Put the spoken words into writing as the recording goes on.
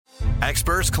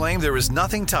Experts claim there is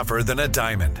nothing tougher than a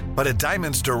diamond. But at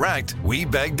Diamonds Direct, we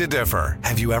beg to differ.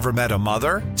 Have you ever met a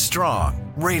mother?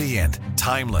 Strong, radiant,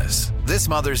 timeless. This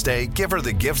Mother's Day, give her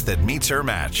the gift that meets her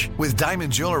match. With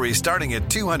diamond jewelry starting at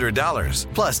 $200.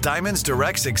 Plus Diamonds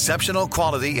Direct's exceptional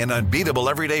quality and unbeatable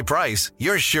everyday price,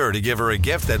 you're sure to give her a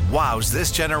gift that wows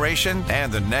this generation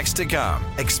and the next to come.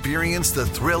 Experience the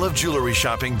thrill of jewelry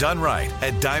shopping done right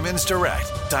at Diamonds Direct.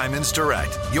 Diamonds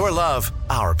Direct. Your love,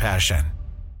 our passion.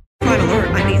 Crime Alert,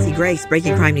 I'm Nancy Grace.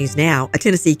 Breaking crime news now. A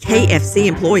Tennessee KFC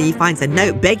employee finds a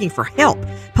note begging for help.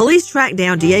 Police track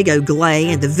down Diego Glay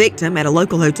and the victim at a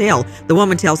local hotel. The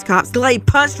woman tells cops Glay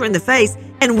punched her in the face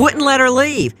and wouldn't let her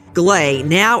leave. Glay,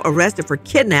 now arrested for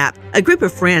kidnap. A group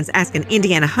of friends ask an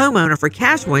Indiana homeowner for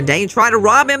cash one day and try to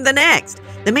rob him the next.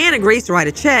 The man agrees to write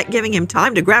a check, giving him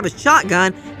time to grab a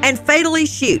shotgun and fatally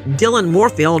shoot Dylan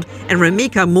Moorfield and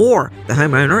Ramika Moore. The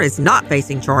homeowner is not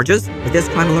facing charges. With this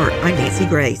Crime Alert, I'm Nancy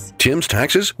Grace. Tim's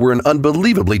taxes were an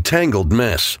unbelievably tangled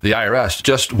mess. The IRS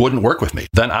just wouldn't work with me.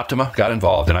 Then Optima got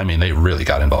involved, and I mean, they really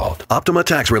got involved. Optima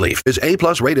Tax Relief is A+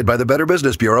 rated by the Better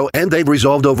Business Bureau, and they've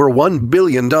resolved over $1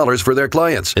 billion for their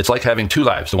clients. It's like having two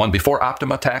lives, the one before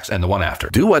Optima Tax and the one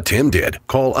after. Do what Tim did.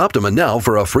 Call Optima now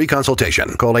for a free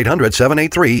consultation. Call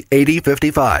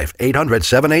 800-783-8055.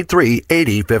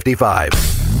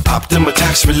 800-783-8055. Optima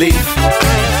Tax Relief.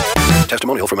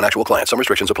 Testimonial from an actual client. Some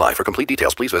restrictions apply. For complete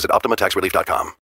details, please visit OptimaTaxRelief.com.